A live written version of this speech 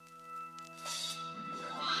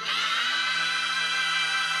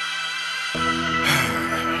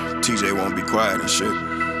TJ won't be quiet and shit.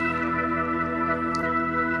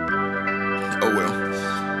 Oh well.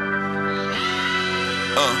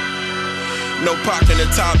 No Pac in the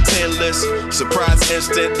top 10 list. Surprise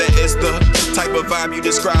instant, that is the type of vibe you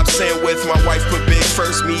describe sin with. My wife put big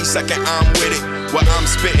first, me second, I'm with it. Well, I'm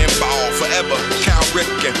spitting ball forever. Cal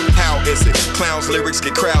Ripken, how is it? Clowns lyrics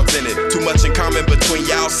get crowds in it. Too much in common between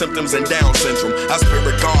y'all symptoms and Down syndrome. I spit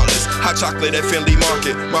regardless. Hot chocolate at Finley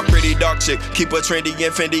Market. My pretty dark chick keep her trendy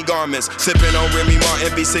in Fendi garments. Sipping on Remy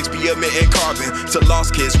Martin, B6 be emitting carbon. To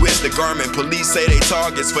lost kids, where's the garment? Police say they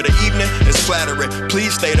targets for the evening. It's flattering.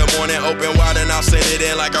 Please stay the morning open wide and I'll send it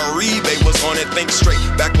in like a rebate was on it. Think straight.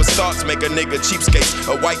 Backwards thoughts make a nigga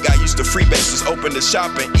cheapskates. A white guy used to freebase, just open the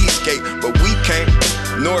shop in Eastgate, but we can't.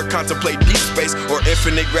 Nor contemplate deep space or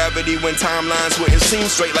infinite gravity when timelines wouldn't seem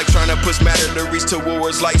straight. Like trying to push matter to reach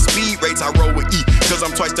towards light speed rates. I roll with E, cause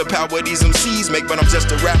I'm twice the power these MCs make, but I'm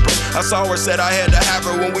just a rapper. I saw her, said I had to have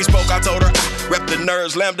her. When we spoke, I told her I rep the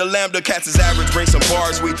nerves. Lambda, cats is average. Bring some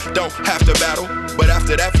bars, we don't have to battle. But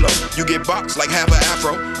after that flow, you get boxed like have an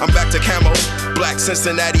afro. I'm back to camo, black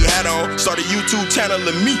Cincinnati hat on. Start a YouTube channel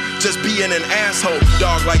of me just being an asshole.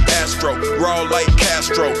 Dog like Astro, raw like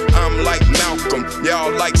Castro. I'm like Malcolm,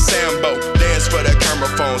 y'all like Sambo. Dance for the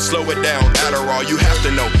camera phone, slow it down, Adderall. You have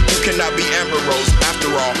to know, you cannot be Amber Rose.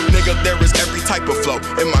 After all, nigga, there is every type of flow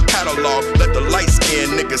in my catalog. Let the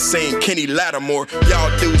light-skinned niggas sing Kenny Lattimore.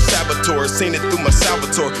 Y'all do saboteurs, seen it through my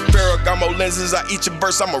Salvatore. Ferragamo lenses, I eat your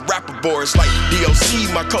verse, I'm a rapper boy. It's like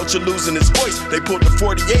DOC, my culture losing its voice. They pulled the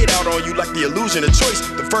 48 out on you like the illusion of choice.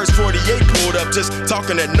 The first 48 pulled up just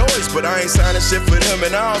talking that noise, but I ain't signing shit for them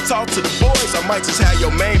and I don't talk to the boys. I might just have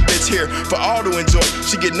your main bitch here for all to enjoy.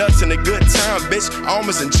 She get nuts in a good time, bitch. I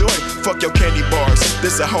almost enjoy. Fuck your candy bars.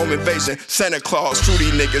 This a home invasion. Santa Claus, fruity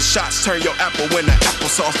niggas. Shots turn your apple into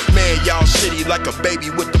applesauce. Man, y'all shitty like a baby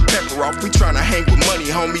with the pepper off. We tryna hang with money,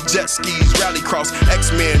 homie. Jet skis, rallycross,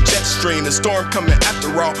 X-Men, jet stream. The storm coming after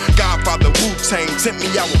all. Godfather, Wu-Tang, sent me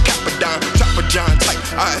out with Capadon. Chopper John type.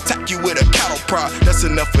 I attack you with a cattle prod. That's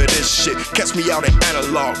enough of this shit. Catch me out in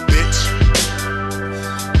Analogue, bitch.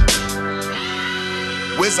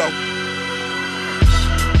 Wizzo.